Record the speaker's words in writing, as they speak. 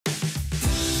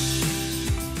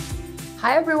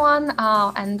Hi, everyone,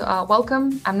 and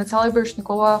welcome. I'm Natalia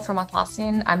Baryshnikova from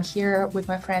Atlassian. I'm here with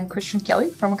my friend Christian Kelly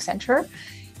from Accenture.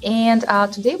 And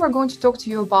today we're going to talk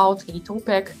to you about a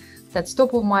topic that's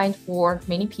top of mind for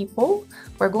many people.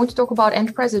 We're going to talk about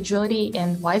enterprise agility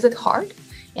and why is it hard,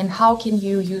 and how can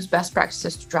you use best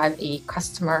practices to drive a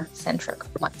customer-centric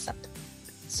mindset.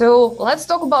 So let's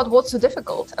talk about what's so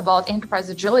difficult about enterprise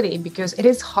agility, because it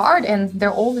is hard and there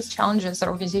are all these challenges that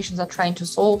organizations are trying to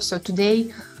solve. So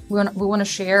today, we want to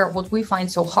share what we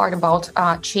find so hard about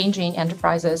changing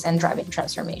enterprises and driving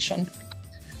transformation.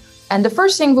 And the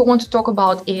first thing we want to talk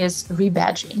about is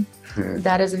rebadging.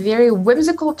 That is a very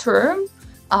whimsical term,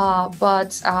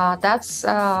 but that's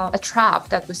a trap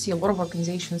that we see a lot of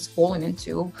organizations falling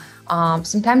into.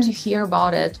 Sometimes you hear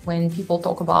about it when people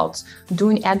talk about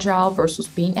doing agile versus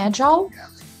being agile.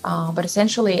 But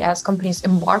essentially, as companies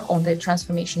embark on their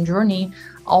transformation journey,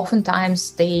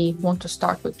 oftentimes they want to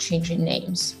start with changing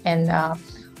names. And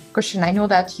Christian, I know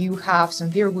that you have some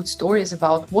very good stories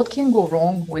about what can go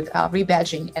wrong with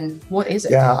rebadging and what is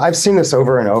it? Yeah, I've seen this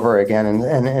over and over again,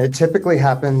 and it typically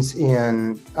happens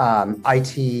in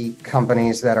IT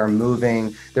companies that are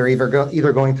moving. They're either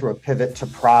going through a pivot to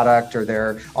product or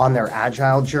they're on their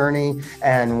agile journey.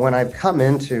 And when I've come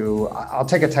into, I'll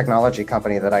take a technology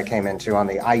company that I came into on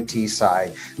the IT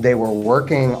side. They were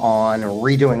working on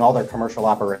redoing all their commercial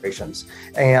operations.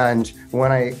 And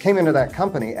when I came into that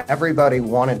company, everybody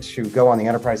wanted to go on the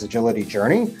enterprise agility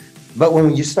journey. But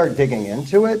when you start digging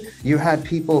into it, you had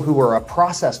people who were a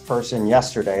process person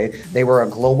yesterday, they were a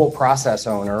global process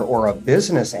owner or a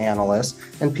business analyst,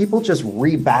 and people just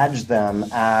rebadged them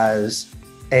as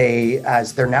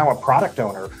they're now a product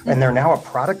owner and they're now a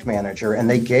product manager, and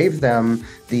they gave them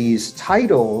these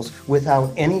titles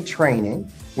without any training,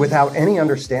 without any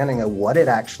understanding of what it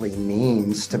actually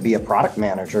means to be a product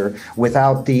manager,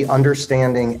 without the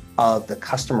understanding of the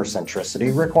customer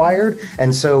centricity required.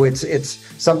 And so it's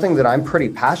something that I'm pretty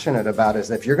passionate about, is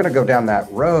that if you're going to go down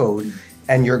that road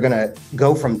and you're going to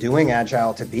go from doing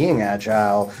agile to being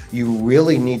agile, you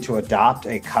really need to adopt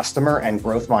a customer and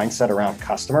growth mindset around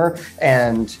customer.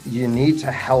 And you need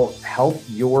to help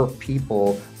your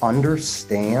people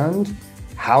understand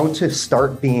how to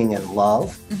start being in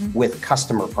love with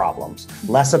customer problems.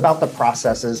 Less about the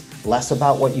processes, less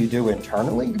about what you do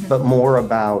internally, but more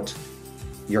about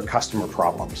your customer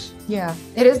problems. Yeah,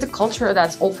 it is the culture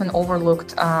that's often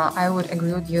overlooked. I would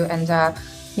agree with you. And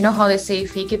you know how they say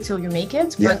fake it till you make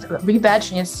it, but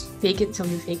rebadging is fake it till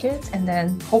you fake it. And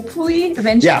then hopefully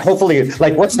eventually. Yeah, hopefully,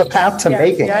 like what's the path to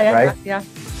making it, right? Yeah.